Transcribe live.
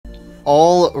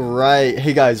All right,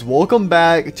 hey guys, welcome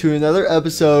back to another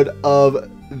episode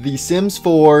of The Sims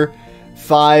 4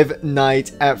 Five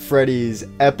Nights at Freddy's,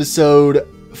 episode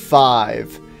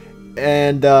 5.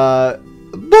 And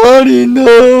Bonnie,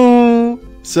 no!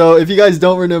 So if you guys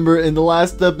don't remember, in the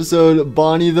last episode,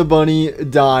 Bonnie the bunny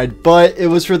died, but it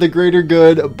was for the greater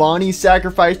good. Bonnie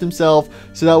sacrificed himself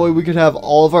so that way we could have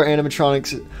all of our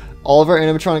animatronic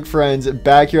friends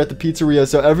back here at the pizzeria.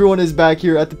 So everyone is back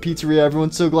here at the pizzeria.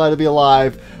 Everyone's so glad to be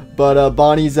alive. But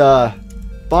Bonnie's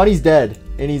dead,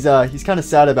 and he's kind of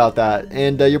sad about that.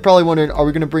 And you're probably wondering, are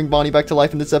we gonna bring Bonnie back to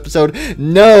life in this episode?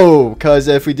 No, because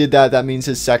if we did that, that means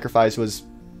his sacrifice was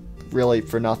really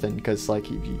for nothing. Because like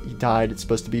he died. It's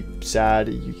supposed to be sad.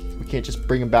 We can't just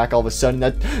bring him back all of a sudden.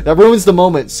 That ruins the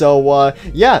moment. So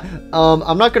yeah,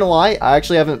 I'm not gonna lie, I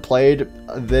actually haven't played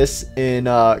this in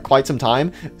quite some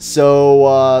time,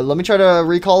 so let me try to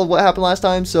recall what happened last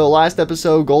time. So last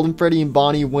episode, Golden Freddy and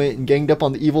Bonnie went and ganged up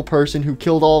on the evil person who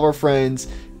killed all of our friends,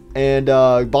 and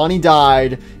Bonnie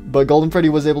died, but Golden Freddy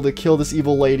was able to kill this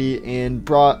evil lady and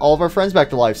brought all of our friends back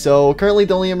to life. So currently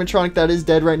the only animatronic that is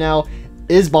dead right now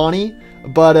is Bonnie,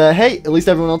 but hey, at least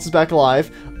everyone else is back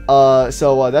alive.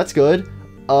 So that's good.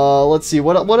 Let's see,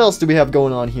 what else do we have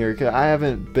going on here? 'Cause I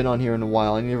haven't been on here in a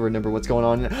while. I need to remember what's going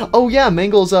on. Oh yeah,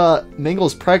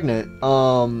 Mangle's pregnant.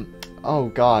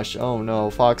 Oh gosh, oh no,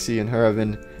 Foxy and her have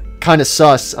been kind of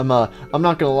sus. I'm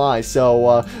not gonna lie.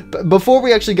 So before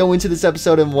we actually go into this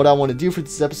episode and what I want to do for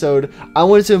this episode, I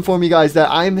wanted to inform you guys that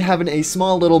I'm having a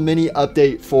small little mini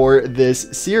update for this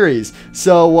series.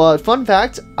 So fun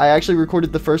fact, I actually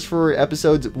recorded the first 4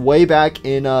 episodes way back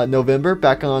in November,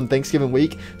 back on Thanksgiving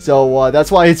week. So that's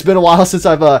why it's been a while since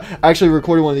I've actually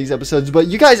recorded one of these episodes. But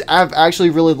you guys have actually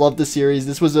really loved the series.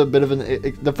 This was a bit of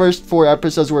the first 4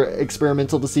 episodes were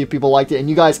experimental to see if people liked it, and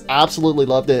you guys absolutely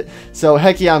loved it. So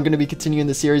heck yeah, I'm gonna be continuing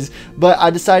the series. But I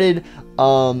decided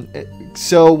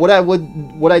so what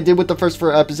I did with the first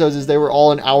 4 episodes is they were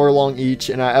all an hour long each,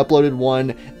 and I uploaded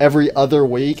one every other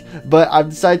week. But I've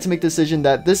decided to make the decision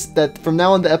that from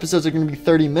now on the episodes are going to be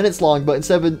 30 minutes long, but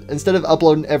instead of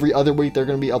uploading every other week, they're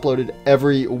going to be uploaded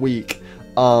every week,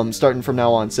 starting from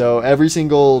now on. So every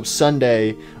single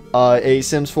Sunday a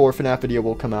Sims 4 FNAF video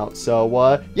will come out.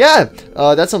 So yeah,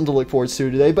 that's something to look forward to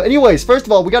today. But anyways, first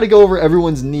of all, we got to go over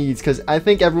everyone's needs, because I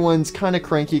think everyone's kind of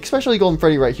cranky, especially Golden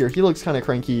Freddy right here. He looks kind of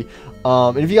cranky.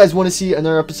 And if you guys want to see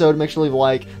another episode, make sure to leave a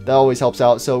like. That always helps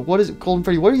out. So what is it, Golden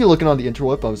Freddy? What are you looking on the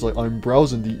interweb? I was like, I'm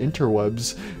browsing the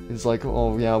interwebs. It's like,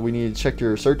 oh yeah, we need to check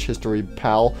your search history,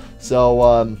 pal.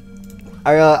 So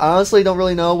I honestly don't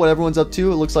really know what everyone's up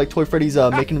to. It looks like Toy Freddy's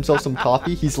making himself some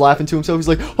coffee. He's laughing to himself. He's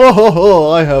like, ha ha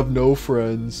ha, I have no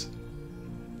friends.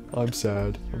 I'm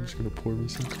sad. I'm just gonna pour me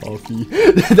some coffee.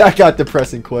 That got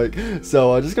depressing quick.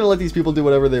 So I'm just gonna let these people do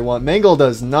whatever they want. Mangle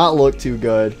does not look too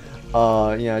good.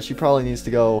 Yeah, she probably needs to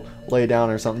go lay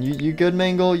down or something. You good,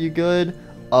 Mangle? You good?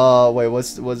 Wait,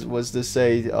 what's this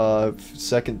say?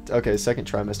 Second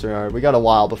trimester. All right, we got a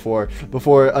while before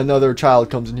another child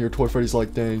comes in here. Toy Freddy's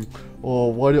like, dang. Oh,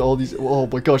 why do all these? Oh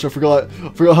my gosh, I forgot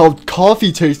how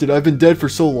coffee tasted. I've been dead for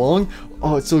so long.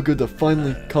 Oh, it's so good to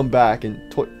finally come back.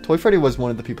 And Toy Freddy was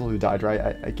one of the people who died, right?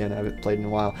 I haven't played in a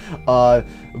while.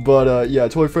 But yeah,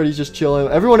 Toy Freddy's just chilling.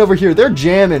 Everyone over here, they're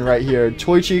jamming right here.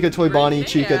 Toy Chica, Toy Bonnie,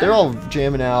 Chica, they're all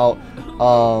jamming out.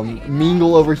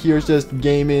 Mingle over here is just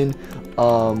gaming.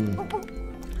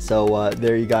 So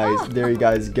there you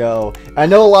guys go. I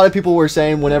know a lot of people were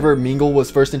saying whenever Mingle was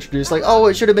first introduced, like, oh,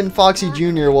 it should have been Foxy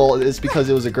Jr. Well, it's because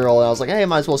it was a girl, and I was like, hey, I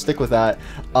might as well stick with that.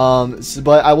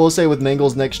 But I will say with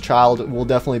Mangle's next child will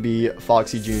definitely be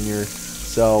Foxy Jr.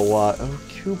 So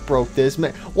who broke this?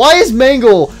 Why is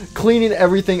Mangle cleaning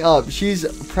everything up?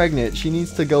 She's pregnant. She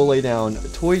needs to go lay down.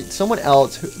 Someone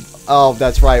else. Oh,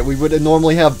 that's right. We would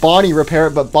normally have Bonnie repair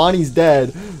it, but Bonnie's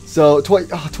dead. So,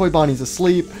 Toy Bonnie's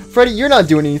asleep. Freddy, you're not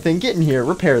doing anything. Get in here.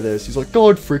 Repair this. He's like,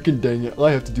 God freaking dang it.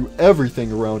 I have to do everything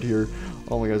around here.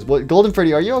 Oh my gosh. What, Golden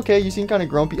Freddy, are you okay? You seem kind of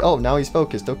grumpy. Oh, now he's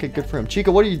focused. Okay, good for him.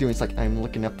 Chica, what are you doing? It's like, I'm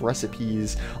looking up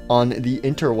recipes on the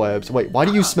interwebs. Wait, why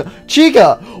do you smell?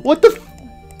 Chica, what the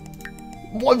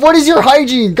what is your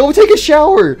hygiene? Go take a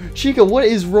shower. Chica, what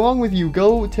is wrong with you?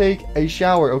 Go take a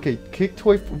shower. Okay, kick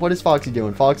Toy. What is Foxy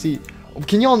doing? Foxy,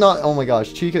 can y'all not? Oh my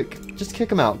gosh, Chica, just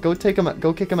kick him out. Go take him out.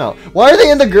 Go kick him out. Why are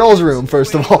they in the girls' room?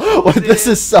 First of all, this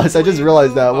is sus. I just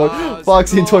realized that. What,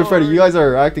 Foxy and Toy Freddy, you guys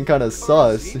are acting kind of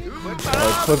sus.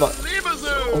 What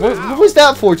was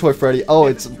that for, Toy Freddy? Oh,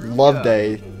 it's Love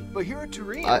Day. But here at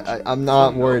Turin, I'm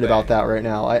not worried about that right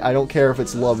now. I don't care if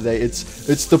it's love day.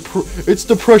 It's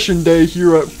depression day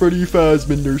here at Freddy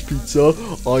Fazbender's Pizza.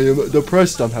 I am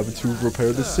depressed. I'm having to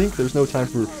repair the sink. There's no time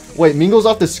for... Wait, Mingle's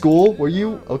off to school? Were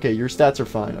you... Okay, your stats are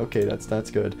fine. Okay,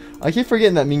 that's good. I keep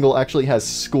forgetting that Mingle actually has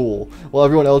school, while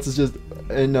everyone else is just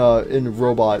in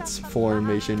robots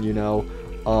formation, you know.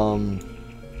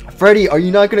 Freddy, are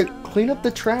you not gonna clean up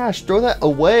the trash? Throw that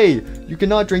away. You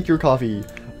cannot drink your coffee.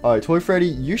 Alright, Toy Freddy,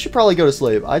 you should probably go to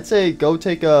sleep. I'd say go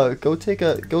take a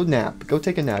nap. Go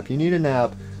take a nap. You need a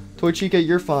nap. Toy Chica,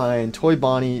 you're fine. Toy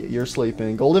Bonnie, you're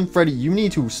sleeping. Golden Freddy, you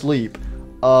need to sleep.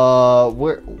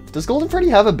 Where does Golden Freddy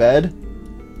have a bed?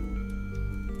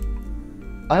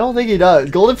 I don't think he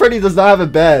does. Golden Freddy does not have a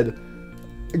bed.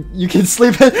 You can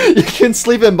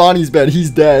sleep in Bonnie's bed. He's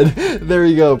dead. There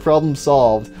you go. Problem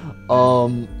solved.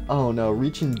 Oh no,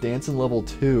 reaching dancing level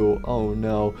 2. Oh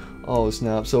no. Oh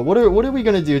snap. So what are we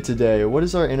gonna do today? What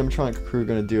is our animatronic crew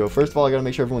gonna do? First of all, I gotta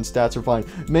make sure everyone's stats are fine.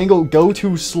 Mango, go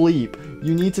to sleep.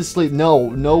 You need to sleep. No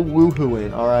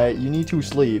woohooing. Alright, you need to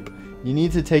sleep. You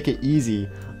need to take it easy.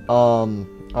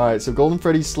 Alright, so Golden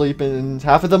Freddy's sleeping, and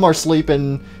half of them are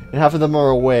sleeping, and half of them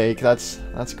are awake. That's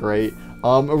great.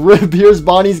 Here's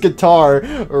Bonnie's guitar.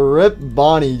 Rip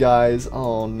Bonnie, guys.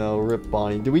 Oh no, rip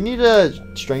Bonnie. Do we need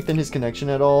to strengthen his connection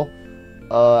at all?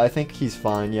 I think he's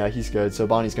fine. Yeah, he's good. So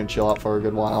Bonnie's gonna chill out for a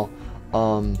good while.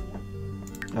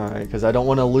 Alright, because I don't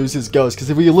want to lose his ghost. Because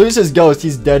if we lose his ghost,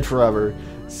 he's dead forever.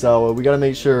 So we gotta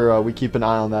make sure we keep an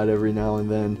eye on that every now and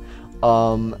then.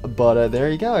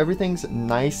 There you go. Everything's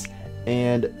nice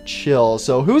and chill.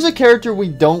 So who's a character we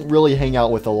don't really hang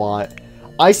out with a lot?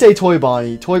 I say Toy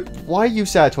Bonnie. Why are you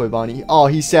sad, Toy Bonnie? Oh,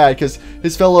 he's sad because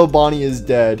his fellow Bonnie is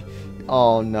dead.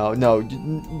 Oh, no.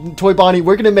 Toy Bonnie,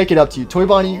 we're going to make it up to you. Toy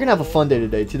Bonnie, you're going to have a fun day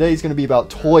today. Today's going to be about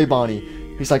Toy Bonnie.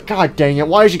 He's like, God dang it.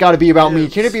 Why has it got to be about me?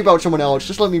 Can't it be about someone else?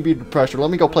 Just let me be depressed.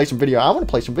 Let me go play some video. I want to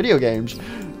play some video games.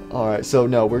 Alright, so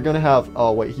no, we're going to have...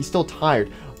 Oh, wait. He's still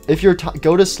tired. If you're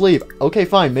go to sleep. Okay,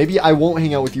 fine. Maybe I won't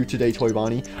hang out with you today, Toy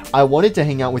Bonnie. I wanted to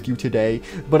hang out with you today,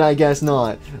 but I guess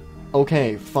not.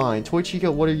 Okay, fine. Toy Chica,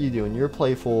 what are you doing? You're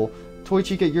playful. Toy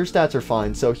Chica, your stats are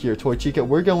fine. So here, Toy Chica,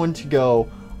 we're going to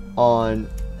go on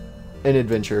an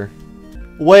adventure.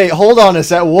 Wait, hold on a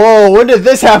sec. Whoa, when did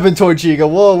this happen, Toy Chica?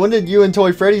 Whoa, when did you and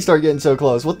Toy Freddy start getting so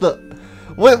close? What the...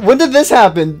 When did this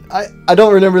happen? I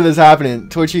don't remember this happening.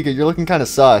 Toy Chica, you're looking kind of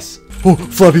sus. Oh,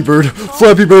 Flappy Bird.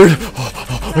 Flappy Bird.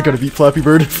 Oh, I gotta beat Flappy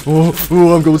Bird.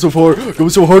 Oh, I'm going so far. Going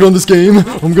so hard on this game.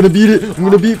 I'm gonna beat it. I'm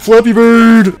gonna beat Flappy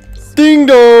Bird. Ding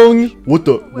dong! What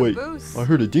the? Wait, I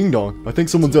heard a ding dong. I think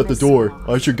someone's at the door.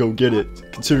 I should go get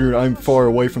it, considering I'm far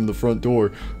away from the front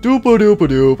door. Doopa doopa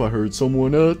doop, I heard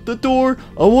someone at the door.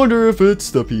 I wonder if it's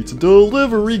the pizza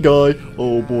delivery guy.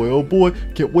 Oh boy,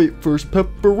 can't wait for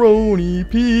pepperoni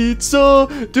pizza.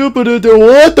 Doopa doo doo,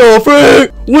 what the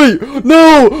frick? Wait,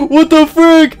 no, what the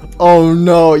frick? Oh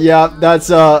no, yeah, that's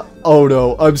oh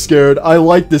no, I'm scared. I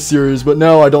like this series, but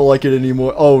now I don't like it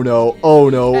anymore. Oh no,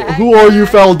 who are you,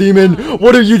 foul demon?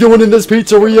 What are you doing in this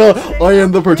pizzeria? I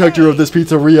am the protector of this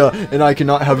pizzeria, and I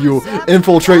cannot have you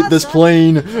infiltrate this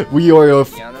plane. We are a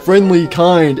friendly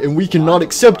kind, and we cannot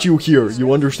accept you here,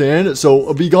 you understand?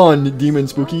 So be gone, demon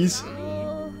spookies.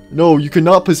 No, you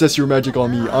cannot possess your magic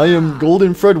on me. I am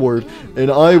Golden Fredward,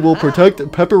 and I will protect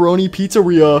Pepperoni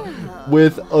Pizzeria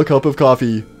with a cup of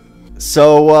coffee.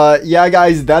 So, yeah,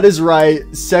 guys, that is right.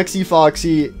 Sexy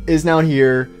Foxy is now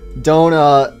here. Don't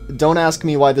ask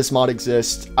me why this mod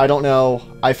exists. I don't know.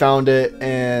 I found it,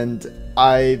 and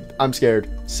I'm scared.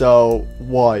 So,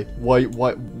 why?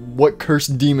 What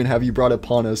cursed demon have you brought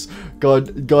upon us?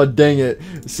 God dang it.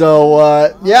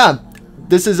 So, yeah,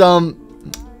 this is gonna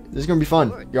be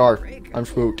fun. Yar, I'm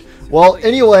spooked. Well,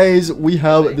 anyways, we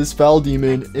have this foul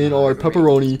demon in our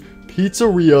Pepperoni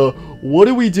Pizzeria. What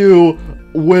do we do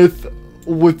with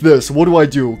this? What do I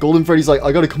do? Golden Freddy's like,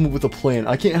 I gotta come up with a plan.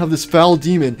 I can't have this foul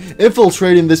demon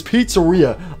infiltrating this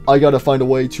pizzeria. I gotta find a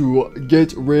way to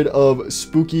get rid of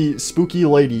spooky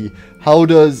lady. How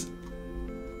does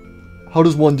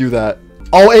one do that?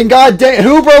 Oh, and god dang,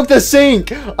 who broke the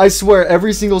sink? I swear,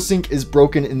 every single sink is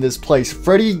broken in this place.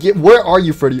 Freddy, where are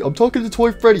you, Freddy? I'm talking to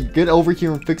Toy Freddy. Get over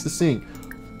here and fix the sink.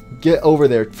 Get over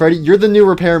there. Freddy, you're the new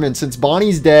repairman. Since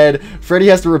Bonnie's dead, Freddy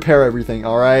has to repair everything,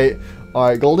 alright?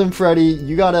 Alright, Golden Freddy,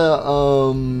 you gotta,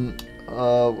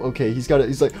 okay, he's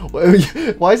like,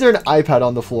 why is there an iPad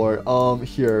on the floor?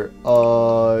 Here,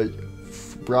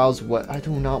 browse what, I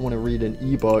do not want to read an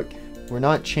ebook. We're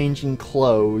not changing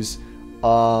clothes.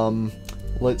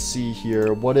 Let's see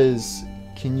here,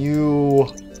 can you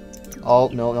Oh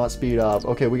no, not speed up.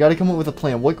 Okay, we gotta come up with a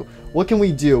plan. What can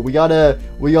we do? We gotta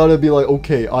be like,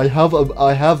 okay, I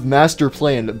have master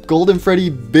plan. Golden Freddy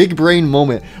big brain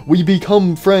moment. We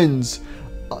become friends,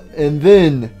 and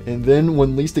then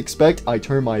when least expect, I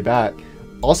turn my back.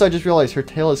 Also, I just realized her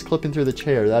tail is clipping through the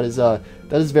chair. That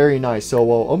is very nice.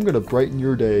 So I'm gonna brighten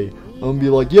your day. I'm gonna be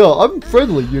like, yeah, I'm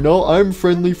friendly, you know, I'm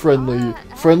friendly. You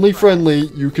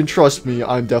can trust me.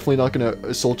 I'm definitely not gonna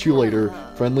assault you later.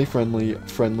 Friendly. Llama,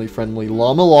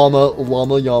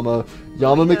 yama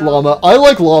McLllama. I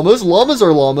like llamas. Llamas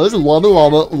are llamas.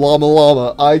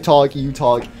 Llama. I talk, you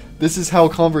talk. This is how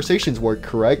conversations work,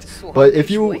 correct? But if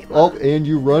you and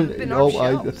you run,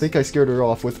 I think I scared her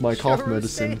off with my cough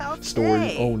medicine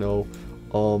story. Oh no.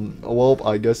 Well,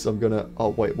 I guess I'm gonna. Oh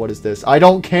wait, what is this? I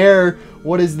don't care.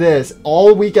 What is this?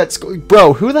 All week at school,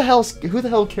 bro. Who the hell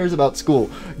cares about school?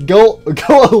 Go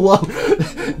alone.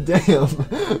 Damn.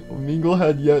 Mingle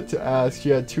had yet to ask. She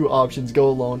had two options: go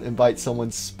alone, invite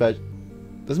someone special.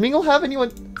 Does Mingle have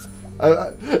anyone?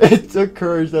 It took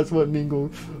courage. That's what Mingle.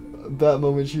 That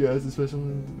moment she asked,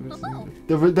 especially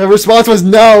the response was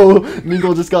no.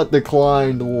 Mingle just got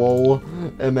declined. Lol.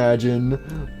 Imagine.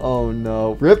 Oh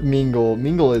no. Rip Mingle.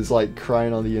 Mingle is like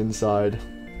crying on the inside.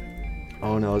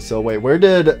 Oh no. So wait, where'd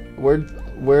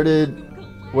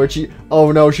she?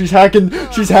 Oh no, she's hacking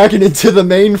into the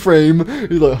mainframe.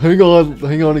 He's like, hang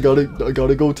on, I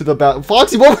gotta go to the bath.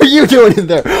 Foxy, what were you doing in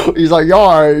there? He's like,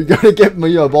 yar, you gotta get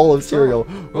me a bowl of cereal.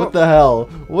 What the hell?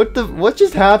 What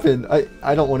just happened?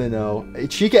 I don't want to know.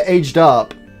 Chica aged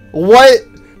up. What?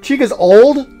 Chica's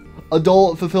old?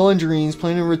 Adult, fulfilling dreams,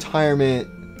 planning retirement.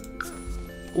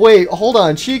 Wait, hold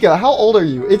on, Chica, how old are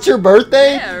you? It's your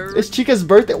birthday? Yeah. It's Chica's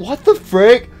birthday. What the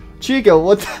frick? Chica,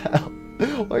 what the hell?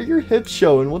 Why are your hips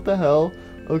showing? What the hell?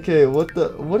 Okay,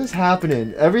 what is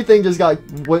happening? Everything just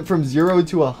went from 0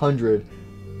 to 100.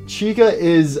 Chica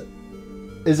is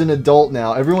an adult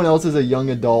now. Everyone else is a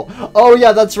young adult. Oh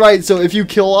yeah, that's right. So if you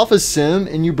kill off a sim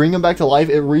and you bring them back to life,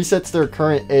 it resets their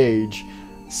current age.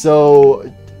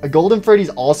 So Golden Freddy's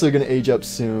also gonna age up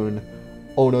soon.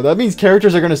 Oh no, that means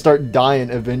characters are gonna start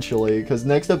dying eventually. Because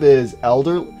next up is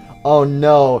Elder. Oh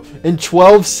no. In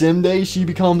 12 sim days, she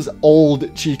becomes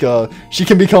old Chica. She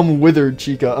can become withered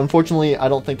Chica. Unfortunately, I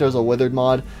don't think there's a withered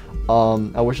mod.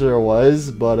 I wish there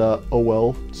was, but oh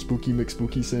well. Spooky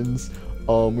McSpooky sins.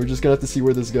 We're just gonna have to see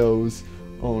where this goes.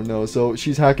 Oh no, so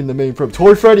she's hacking the mainframe.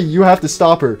 Toy Freddy, you have to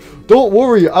stop her. Don't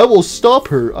worry, I will stop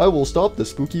her. I will stop the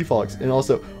spooky fox. And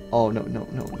also, oh no.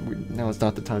 Now it's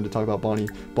not the time to talk about Bonnie.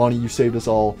 Bonnie, you saved us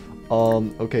all.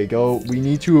 Okay, go. We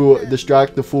need to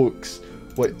distract the folks.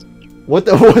 Wait. What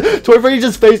the? Toy Freddy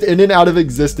just phased in and out of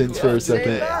existence for a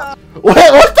second. What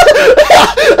the?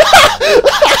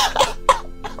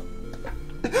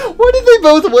 Why did they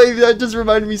both wave? That just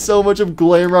reminded me so much of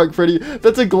Glamrock Freddy.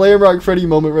 That's a Glamrock Freddy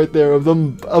moment right there of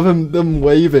them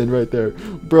waving right there.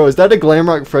 Bro, is that a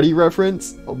Glamrock Freddy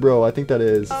reference? Oh, bro, I think that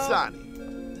is. Oh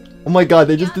my god,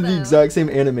 they just did the exact same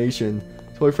animation.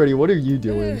 Toy Freddy, what are you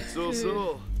doing?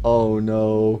 Oh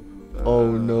no.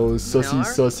 Oh no, sussy.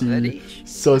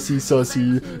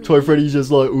 Toy Freddy's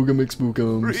just like Ooga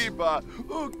McSpookums.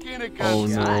 Oh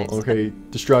no, okay,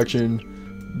 distraction.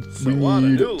 We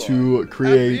need to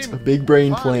create a big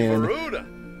brain plan.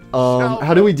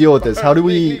 How do we deal with this? How do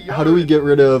we get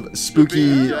rid of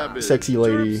spooky sexy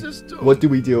lady? What do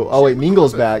we do? Oh wait,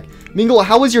 Mingle's back. Mingle,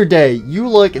 how was your day? You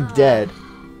look dead.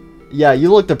 Yeah,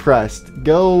 you look depressed.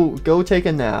 Go take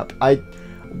a nap.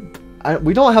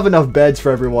 We don't have enough beds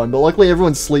for everyone, but luckily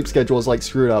everyone's sleep schedule is like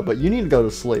screwed up, but you need to go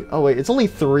to sleep. Oh wait, it's only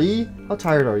 3? How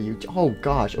tired are you? Oh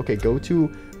gosh, okay, go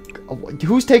to...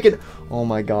 Who's taking... Oh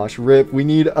my gosh, rip, we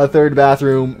need a 3rd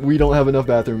bathroom. We don't have enough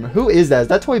bathroom. Who is that? Is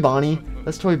that Toy Bonnie?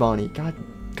 That's Toy Bonnie. God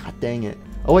dang it.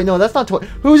 Oh wait, no, that's not Toy...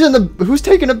 Who's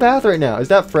taking a bath right now? Is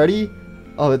that Freddy?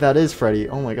 Oh, that is Freddy.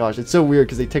 Oh my gosh, it's so weird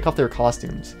because they take off their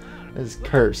costumes. It's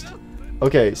cursed.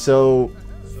 Okay, so...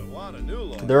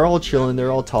 They're all chilling,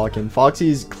 they're all talking.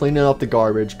 Foxy's cleaning up the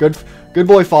garbage. Good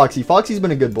boy, Foxy. Foxy's been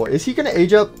a good boy. Is he gonna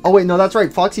age up? Oh wait, no, that's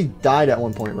right. Foxy died at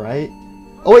one point, right?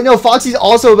 Oh wait, no, Foxy's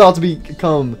also about to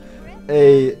become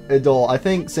a adult. I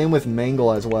think same with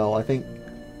Mangle as well. I think...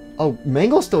 Oh,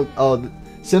 Mangle's still... Oh,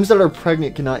 Sims that are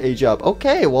pregnant cannot age up.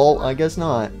 Okay, well, I guess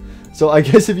not. So I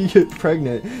guess if you get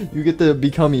pregnant, you get to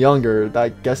become younger. I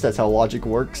guess that's how logic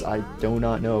works. I do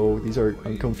not know. These are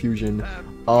confusion.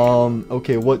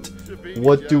 Okay,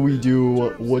 what do we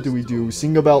do?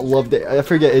 Sing about Love Day. I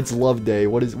forget, it's Love Day.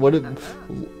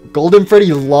 Golden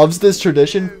Freddy loves this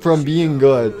tradition from being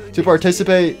good. To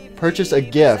participate, purchase a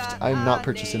gift. I'm not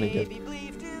purchasing a gift.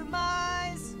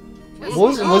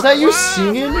 Was that you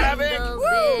singing?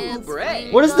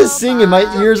 What is this singing? My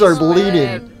ears are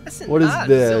bleeding. What is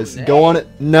this? Go on it.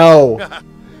 No.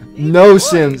 No,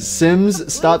 Sims.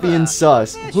 Sims, stop being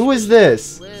sus. Who is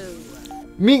this?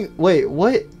 Wait,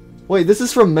 what? Wait, this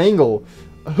is from Mangle.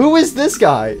 Who is this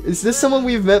guy? Is this someone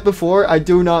we've met before? I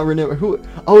do not remember. Who?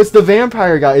 Oh, it's the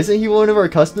vampire guy. Isn't he one of our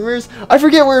customers? I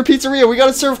forget we're a pizzeria. We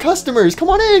gotta serve customers. Come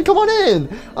on in. Come on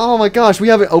in. Oh my gosh, we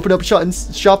haven't opened up shop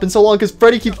in so long because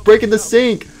Freddy keeps breaking the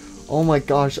sink. Oh my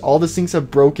gosh, all the sinks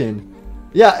have broken.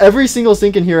 Yeah, every single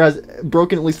sink in here has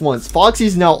broken at least once.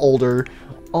 Foxy's now older.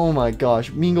 Oh my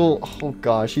gosh, Mingle. Oh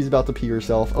gosh, she's about to pee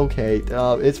herself. Okay,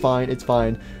 it's fine. It's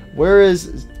fine. Where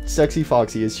is Sexy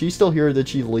Foxy? Is she still here or did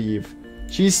she leave?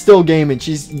 She's still gaming.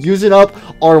 She's using up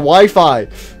our Wi-Fi.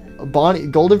 Bonnie,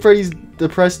 Golden Freddy's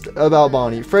depressed about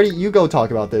Bonnie. Freddy, you go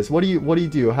talk about this. What do you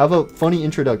do? Have a funny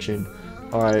introduction.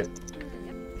 All right,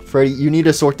 Freddy, you need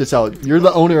to sort this out. You're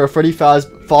the owner of Freddy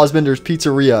Fazbender's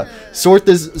Pizzeria. Sort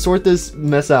this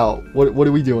mess out. What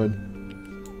are we doing?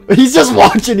 He's just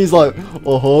watching. He's like,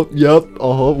 yep,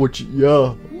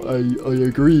 yeah, I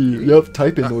agree. Yep,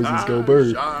 typing noises go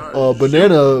bird.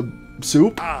 Banana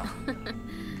soup.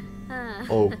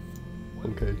 Oh,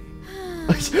 okay.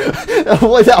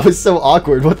 That was so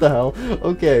awkward. What the hell?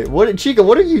 Okay, Chica,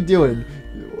 what are you doing?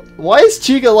 Why is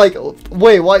Chica like,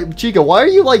 Chica, why are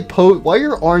you like why are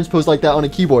your arms posed like that on a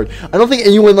keyboard? I don't think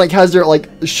anyone like has their like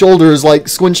shoulders like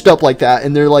squinched up like that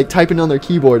and they're like typing on their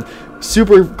keyboard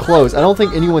super close. I don't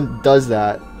think anyone does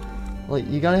that. Like,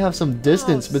 you gotta have some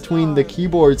distance between the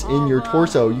keyboards in your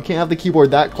torso. You can't have the keyboard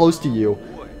that close to you.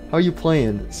 How are you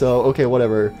playing? So, okay,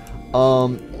 whatever.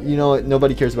 You know what?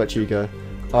 Nobody cares about Chica.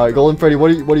 Alright, Golden Freddy,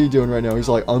 what are you doing right now? He's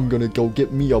like, I'm gonna go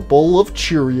get me a bowl of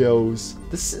Cheerios.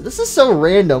 This is so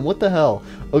random. What the hell?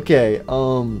 Okay,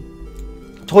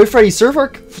 Toy Freddy, serve our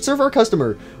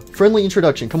customer. Friendly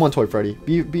introduction. Come on, Toy Freddy.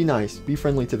 Be nice. Be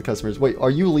friendly to the customers. Wait, are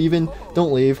you leaving?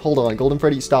 Don't leave. Hold on. Golden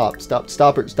Freddy, stop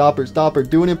her.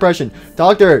 Do an impression.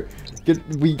 Doctor,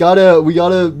 we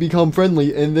gotta become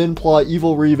friendly and then plot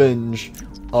evil revenge.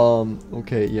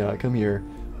 Okay, yeah, come here.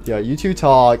 Yeah, you two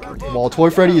talk while Toy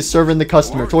Freddy is serving the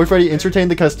customer. Toy Freddy, entertain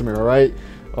the customer, alright?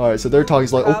 Alright, so they're talking.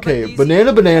 He's like, okay,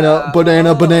 banana.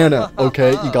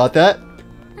 Okay, you got that?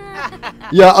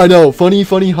 Yeah, I know. Funny,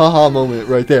 haha moment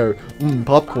right there.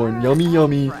 Popcorn.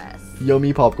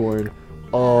 Yummy popcorn.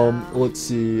 Let's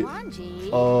see.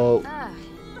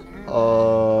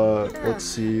 Let's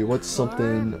see. What's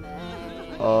something,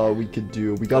 we could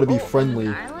do? We gotta be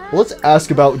friendly. Let's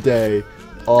ask about day.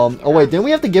 Oh wait, didn't we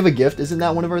have to give a gift? Isn't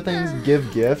that one of our things?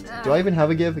 Give gift? Do I even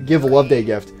have a gift? Give love day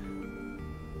gift.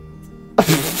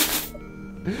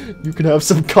 You can have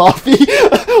some coffee.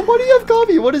 Why do you have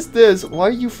coffee? What is this? Why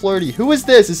are you flirty? Who is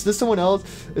this? Is this someone else?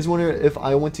 Is wondering if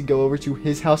I want to go over to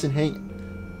his house and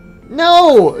hang.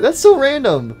 No, that's so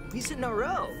random. We sit in a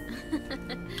row.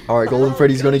 All right, Golden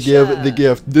Freddy's gonna give the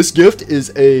gift. This gift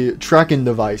is a tracking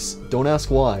device. Don't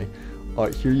ask why. All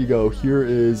right, here you go. Here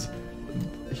is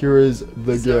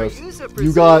the gift.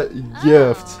 You got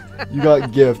gift. You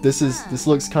got gift. This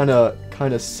looks kind of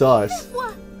sus.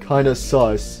 Kind of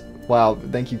sus. Wow,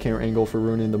 thank you, camera angle, for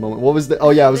ruining the moment. What was the? Oh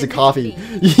yeah, it was a coffee.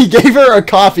 He gave her a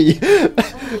coffee.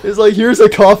 It's like, here's a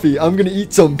coffee. I'm gonna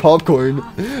eat some popcorn.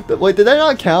 Wait, did that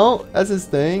not count as his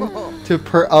thing?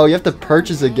 Oh, you have to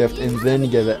purchase a gift and then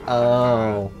give it.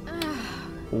 Oh,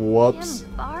 whoops.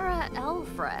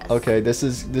 Okay, this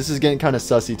is getting kind of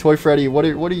sussy. Toy Freddy, what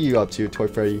are you up to, Toy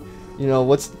Freddy? You know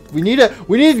we need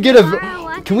to get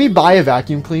a. Can we buy a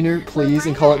vacuum cleaner, please,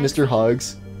 and call it Mr.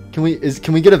 Hugs? Can we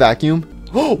get a vacuum?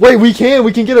 Oh, wait, we can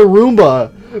get a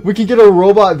Roomba. We can get a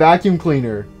robot vacuum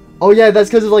cleaner. Oh yeah, that's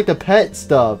because of like the pet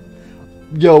stuff.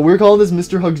 Yo, we're calling this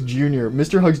Mr. Hugs Jr.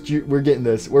 Mr. Hugs we're getting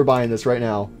this. We're buying this right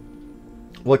now.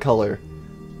 What color?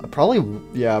 Probably.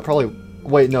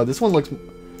 Wait, no, this one looks.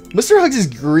 Mr. Hugs is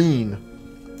green.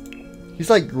 He's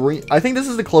like green. I think this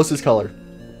is the closest color.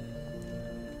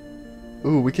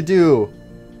 Ooh, we could do.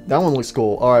 That one looks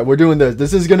cool. Alright, we're doing this.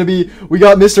 This is gonna be... We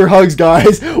got Mr. Hugs,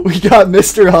 guys. We got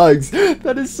Mr. Hugs.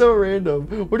 That is so random.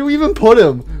 Where do we even put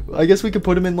him? I guess we could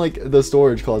put him in, like, the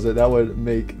storage closet. That would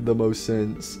make the most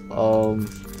sense.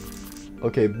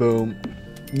 Okay, boom.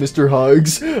 Mr.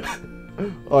 Hugs.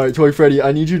 Alright, Toy Freddy,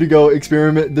 I need you to go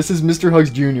experiment. This is Mr. Hugs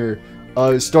Jr.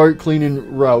 Start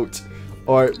cleaning route.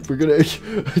 Alright, we're gonna...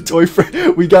 Toy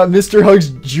Freddy... We got Mr. Hugs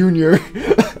Jr.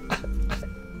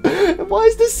 Why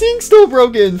is the sink still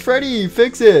broken? Freddy,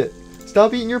 fix it.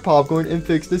 Stop eating your popcorn and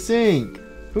fix the sink.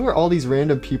 Who are all these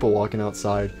random people walking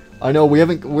outside? I know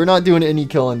we're not doing any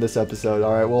killing this episode.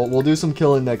 All right, we'll do some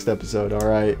killing next episode. All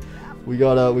right, we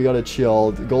gotta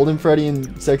chill. Golden Freddy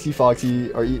and Sexy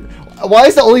Foxy are eating. Why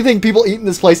is the only thing people eat in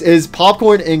this place is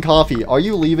popcorn and coffee? Are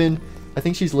you leaving? I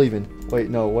think she's leaving. Wait,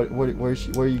 no. Where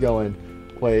are you going?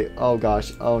 Wait. Oh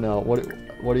gosh. Oh no. What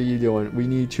are you doing? We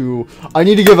need to. I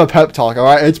need to give a pep talk. All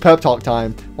right, it's pep talk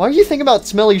time. Why are you thinking about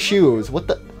smelly shoes? What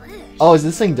the? Oh, is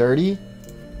this thing dirty?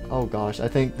 Oh gosh. I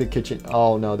think the kitchen.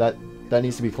 Oh no, that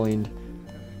needs to be cleaned.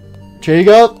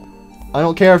 Jacob, I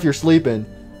don't care if you're sleeping.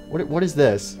 What is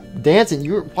this? Dancing?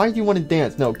 Why do you want to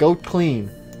dance? No, go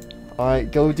clean. All right,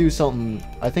 go do something.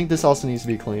 I think this also needs to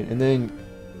be clean, and then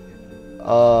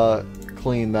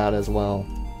clean that as well.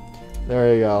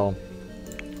 There you go.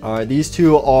 All right, these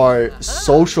two are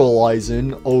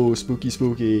socializing. Oh, spooky,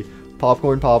 spooky.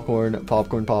 Popcorn, popcorn,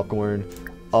 popcorn, popcorn.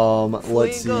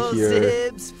 Let's see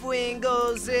here.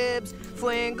 Fuingo zips,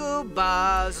 fuingo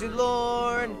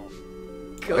bazulorn.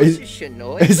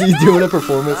 Is he doing a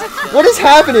performance? What is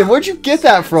happening? Where'd you get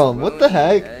that from? What the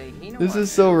heck? This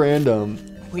is so random.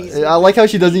 I like how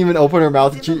she doesn't even open her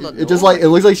mouth. It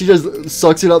looks like she just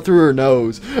sucks it up through her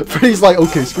nose. Freddy's like,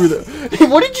 okay, screw that.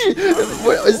 What did you?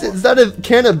 Is that a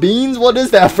can of beans? What is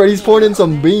that? Freddy's pouring in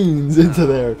some beans into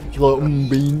there. She's like,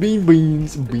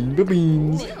 beans.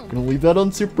 Gonna leave that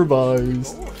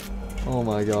unsupervised. Oh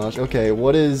my gosh. Okay,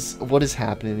 what is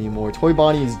happening anymore? Toy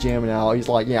Bonnie is jamming out. He's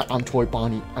like, yeah, I'm Toy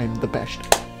Bonnie. I'm the best.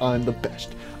 I'm the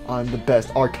best. I'm the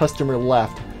best. Our customer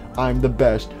left. I'm the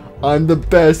best. I'm the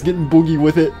best. Getting boogie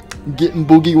with it. Getting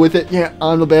boogie with it. Yeah,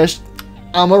 I'm the best.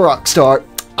 I'm a rock star.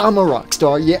 I'm a rock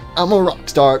star. Yeah, I'm a rock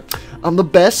star. I'm the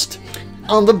best.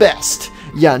 I'm the best.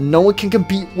 Yeah, no one can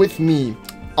compete with me.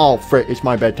 Oh, frick, it's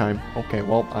my bedtime. Okay,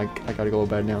 well, I gotta go to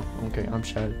bed now. Okay, I'm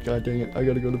sad. God dang it, I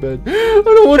gotta go to bed. I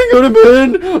don't want to go to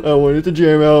bed. I wanted to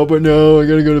jam out, but no, I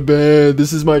gotta go to bed.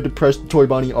 This is my depressed Toy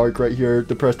Bonnie arc right here.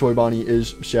 Depressed Toy Bonnie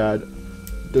is sad.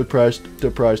 Depressed,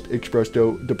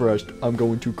 expresso, depressed. I'm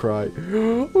going to cry.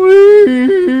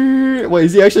 Wait,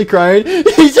 is he actually crying?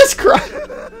 He's just crying.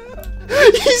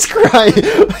 He's crying.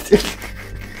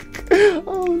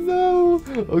 Oh no.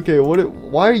 Okay,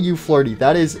 why are you flirty?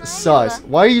 That is sus.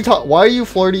 Why are you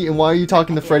flirty, and why are you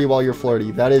talking to Freddy while you're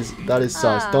flirty? That is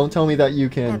sus. Don't tell me that you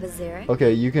can.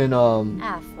 Okay, you can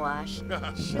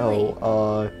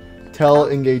tell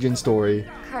engaging story.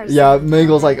 Yeah,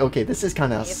 Mangle's like, okay, this is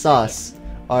kind of sus.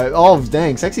 Alright, oh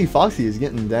dang, Sexy Foxy is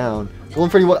getting down. Golden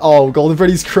Freddy, what? Oh, Golden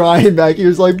Freddy's crying back here.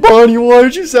 He's like, Bonnie, why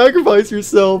did you sacrifice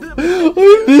yourself?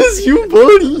 I miss you,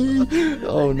 Bonnie.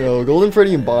 Oh no, Golden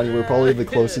Freddy and Bonnie were probably the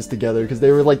closest together because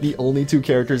they were like the only two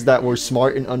characters that were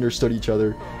smart and understood each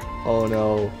other. Oh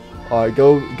no. Alright,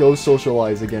 go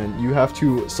socialize again. You have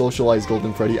to socialize,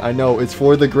 Golden Freddy. I know, it's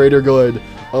for the greater good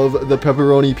of the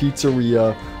Pepperoni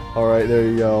Pizzeria. Alright, there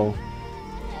you go.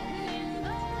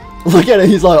 Look at it,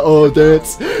 he's like, oh,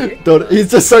 dance. He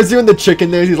just starts doing the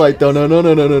chicken dance. He's like,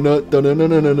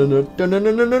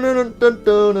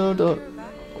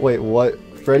 wait, what?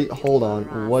 Freddy, hold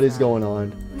on. What is going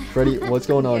on? Freddy, what's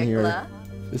going on here?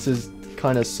 This is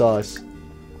kind of sus.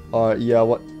 Yeah,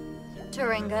 what?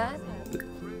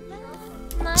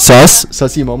 Sus?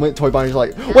 Sussy moment. Toy Bonnie's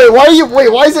like, wait, why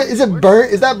is it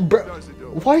burnt? Is that burnt?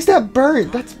 Why is that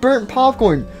burnt? That's burnt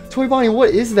popcorn. Toy Bonnie,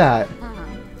 what is that?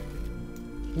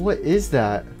 What is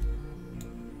that?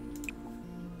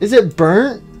 Is it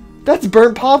burnt? That's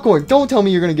burnt popcorn. Don't tell me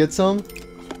you're gonna get some.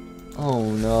 Oh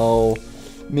no.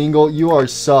 Mingle, you are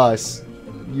sus.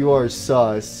 You are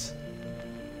sus.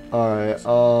 Alright,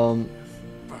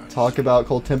 talk about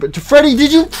cold temperature. Freddy,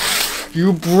 did you?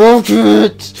 You broke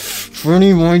it!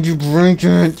 Freddy, why'd you break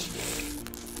it?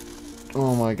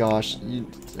 Oh my gosh.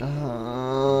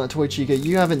 Toy Chica,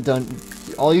 you haven't done...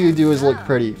 All you do is look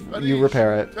pretty. You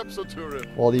repair it.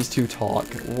 While these two talk.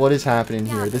 What is happening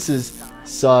here? This is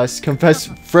sus. Confess.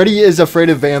 Freddy is afraid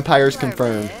of vampires,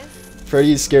 confirmed.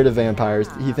 Freddy is scared of vampires.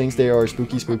 He thinks they are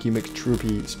spooky, mixed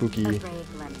troopy, spooky.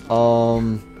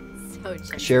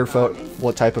 Share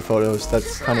what type of photos?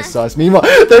 That's kind of sus. Meanwhile,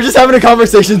 they're just having a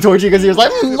conversation, Toy Chica, because he was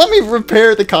like, let me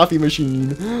repair the coffee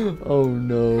machine. Oh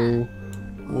no.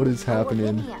 What is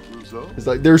happening? It's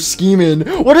like they're scheming.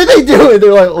 What are they doing?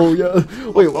 They're like, oh yeah.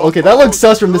 Wait, okay, that looks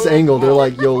sus from this angle. They're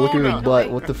like, yo, look at his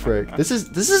butt. What the frick? This is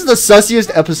the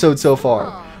sussiest episode so far.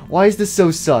 Why is this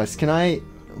so sus?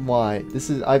 Why?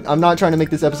 I'm not trying to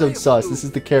make this episode sus. This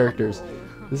is the characters.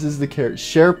 This is the characters.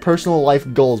 Share personal life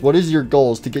goals. What is your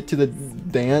goals? To get to the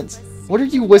dance? What are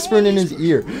you whispering in his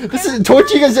ear? This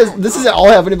is all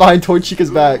happening behind Toy Chica's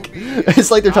back.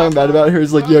 It's like they're talking bad about her.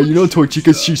 It's like, yeah, you know Toy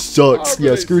Chica, she sucks.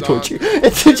 Yeah, screw Toy Chica.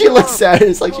 And then she looks sad.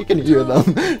 It's like she can hear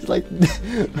them. It's like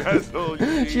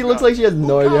she looks like she has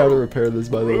no idea how to repair this,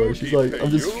 by the way. She's like, I'm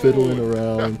just fiddling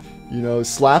around. You know,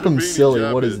 slap him silly.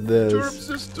 What is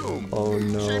this? Oh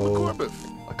no.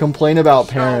 Complain about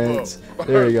parents.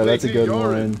 There you go. That's a good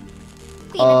one.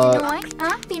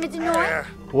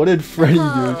 What did Freddy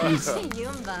do? She's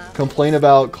complain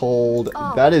about cold.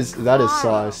 That is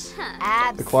sus.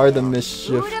 Acquire the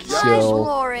mischief skill.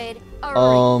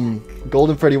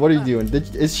 Golden Freddy, what are you doing?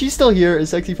 Is she still here? Is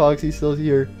Sexy Foxy still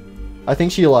here? I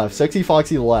think she left. Sexy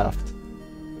Foxy left.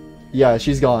 Yeah,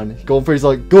 she's gone. Golden Freddy's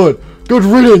like, good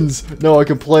riddance. No, I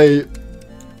can play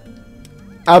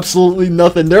absolutely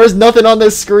nothing. There is nothing on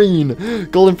this screen.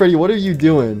 Golden Freddy, what are you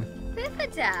doing?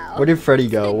 Where did Freddy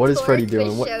go? What is Freddy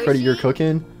doing? What, Freddy, you're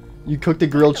cooking? You cooked the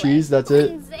grilled cheese? That's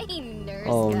it?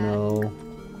 Oh no.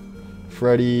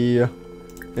 Freddy.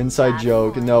 Inside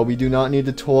joke. No, we do not need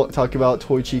to talk about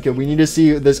Toy Chica. We need to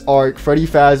see this arc. Freddy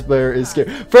Fazbear is scared.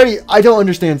 Freddy, I don't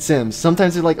understand Sims.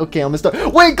 Sometimes they're like, okay, I'm gonna start.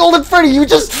 Wait, Golden Freddy, you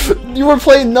were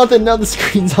playing nothing. Now the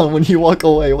screen's on when you walk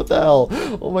away. What the hell?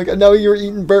 Oh my god, now you're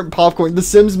eating burnt popcorn. The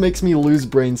Sims makes me lose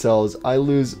brain cells. I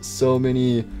lose so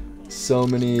many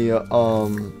freaking,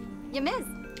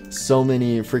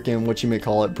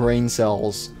 what brain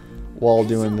cells while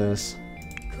doing this.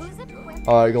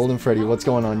 Alright, Golden Freddy, what's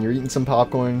going on? You're eating some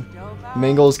popcorn.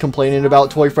 Mango's complaining about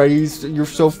Toy Freddy's. You're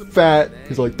so fat.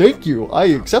 He's like, thank you. I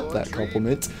accept that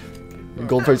compliment. And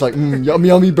Golden Freddy's like, yummy,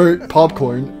 yummy burnt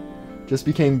popcorn. Just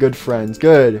became good friends.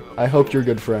 Good. I hope you're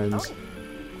good friends.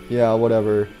 Yeah,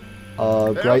 whatever.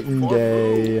 Brighten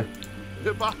day.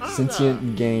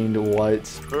 Sentient gained what?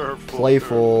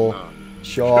 Playful.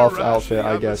 Show off outfit,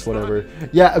 I guess, whatever.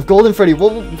 Yeah, if Golden Freddy,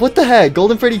 what the heck?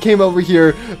 Golden Freddy came over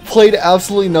here, played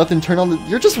absolutely nothing, turned on the...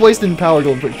 You're just wasting power,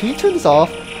 Golden Freddy. Can you turn this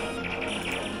off?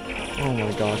 Oh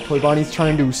my gosh, Toy Bonnie's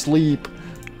trying to sleep.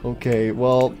 Okay,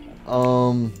 well,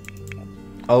 oh,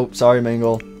 sorry,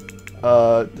 Mangle.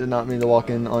 Did not mean to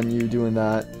walk in on you doing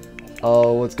that.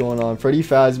 Oh, what's going on? Freddy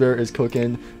Fazbear is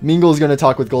cooking. Mingle's gonna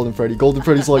talk with Golden Freddy. Golden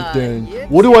Freddy's like, dang,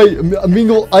 what do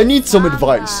Mingle, I need some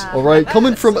advice, alright?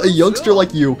 Coming from a youngster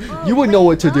like you would know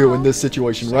what to do in this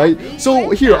situation, right?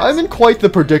 So, here, I'm in quite the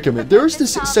predicament. There's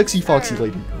this sexy Foxy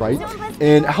lady, right?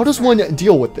 And how does one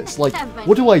deal with this? Like,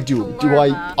 what do? Do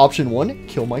I, option 1,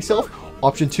 kill myself?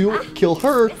 Option 2, kill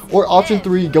her? Or option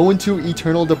 3, go into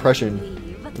eternal depression?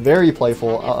 Very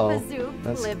playful. Uh-oh.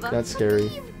 That's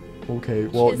scary. Okay,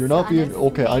 well, you're not being...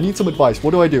 Okay, I need some advice.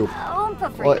 What do I do?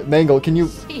 Mango, can you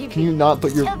not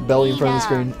put your belly in front of the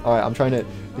screen? Alright, I'm trying to...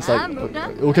 It's like...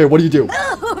 Okay, what do? You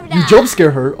jump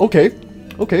scare her. Okay.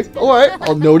 Okay, alright.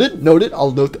 I'll note it.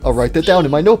 I'll write that down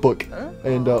in my notebook.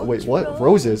 And, wait, what?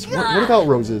 Roses? What about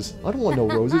roses? I don't want no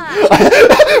roses.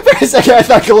 For a second, I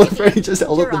thought Golden Freddy just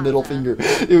held up the middle finger.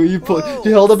 He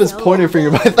held up his pointer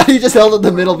finger, but I thought he just held up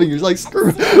the middle finger.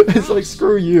 It's like,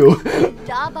 screw you.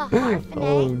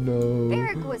 Oh,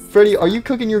 no. Freddy, are you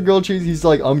cooking your grilled cheese? He's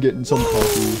like, I'm getting some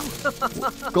coffee.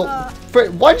 Freddy,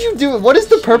 why'd you do it? What is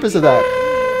the purpose of that?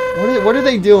 What are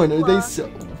they doing? Are they...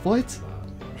 What?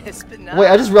 Wait,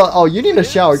 I just realized. Oh, you need a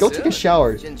shower. Go take a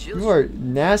shower. You are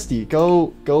nasty.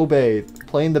 Go bathe.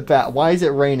 Play in the bat. Why is it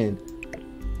raining?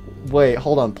 Wait,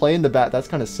 hold on. Play in the bat. That's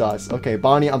kind of sus. Okay,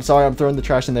 Bonnie, I'm sorry. I'm throwing the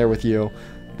trash in there with you.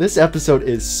 This episode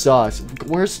is sus.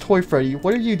 Where's Toy Freddy?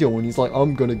 What are you doing? He's like,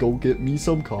 I'm gonna go get me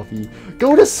some coffee.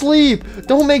 Go to sleep.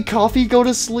 Don't make coffee. Go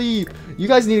to sleep. You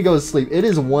guys need to go to sleep. It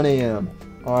is 1 a.m.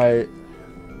 Alright.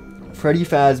 Freddy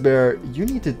Fazbear, you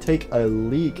need to take a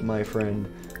leak, my friend.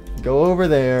 Go over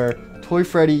there. Toy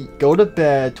Freddy, go to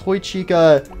bed. Toy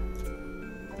Chica,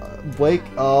 wake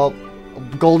up.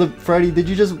 Golden Freddy, did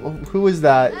you just... Who is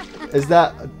that? Is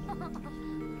that...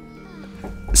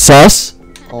 Sus?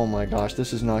 Oh my gosh,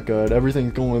 this is not good.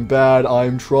 Everything's going bad.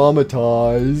 I'm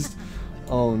traumatized.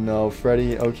 Oh no,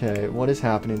 Freddy. Okay, what is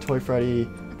happening? Toy Freddy,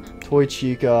 Toy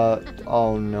Chica.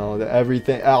 Oh no,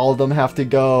 everything... All of them have to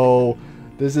go.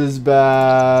 This is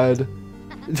bad.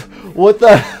 What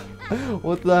the...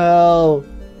 What the hell?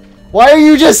 Why are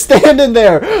you just standing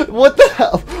there? What the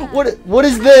hell? What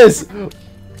is this?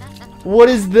 What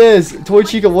is this? Toy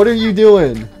Chica, what are you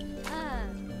doing?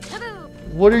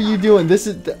 What are you doing?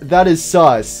 That is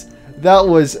sus. That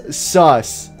was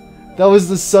sus. That was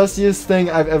the sussiest thing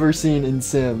I've ever seen in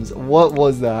Sims. What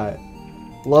was that?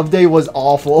 Love Day was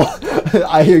awful.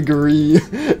 I agree.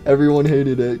 Everyone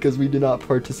hated it because we did not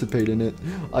participate in it.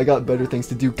 I got better things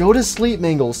to do. Go to sleep,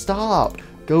 Mangle. Stop.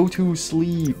 Go to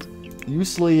sleep. You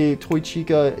sleep. Toy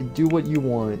Chica, do what you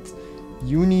want.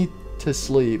 You need to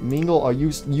sleep. Mingle,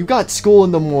 you got school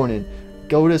in the morning.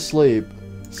 Go to sleep.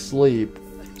 Sleep.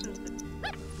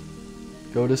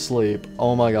 Go to sleep.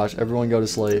 Oh my gosh, everyone go to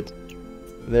sleep.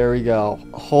 There we go.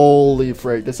 Holy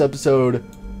frick. This episode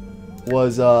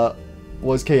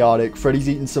was chaotic. Freddy's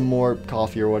eating some more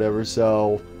coffee or whatever,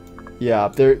 so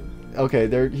yeah,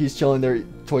 he's chilling there.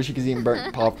 Toy Chica's eating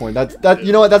burnt popcorn.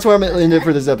 You know what? That's where I'm gonna end it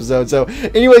for this episode. So,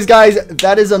 anyways, guys,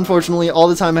 that is unfortunately all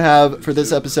the time I have for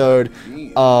this episode.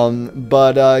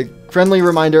 Friendly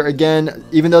reminder again,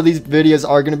 even though these videos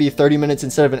are going to be 30 minutes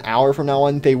instead of an hour from now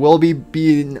on, they will be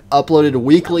being uploaded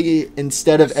weekly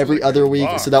instead of every other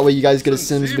week, so that way you guys get a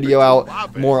Sims video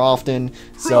out more often.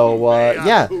 So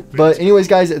yeah, but anyways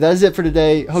guys, that is it for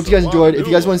today. Hope you guys enjoyed. If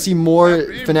you guys want to see more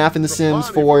FNAF in The Sims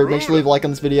 4, make sure to leave a like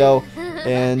on this video.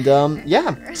 And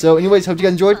yeah, so anyways, hope you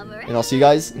guys enjoyed, and I'll see you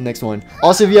guys in the next one.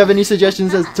 Also, if you have any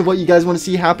suggestions as to what you guys want to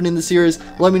see happen in the series,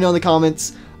 let me know in the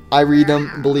comments. I read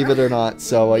them, believe it or not.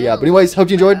 So yeah, but anyways, hope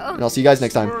you enjoyed, and I'll see you guys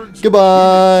next time.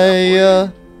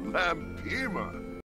 Goodbye.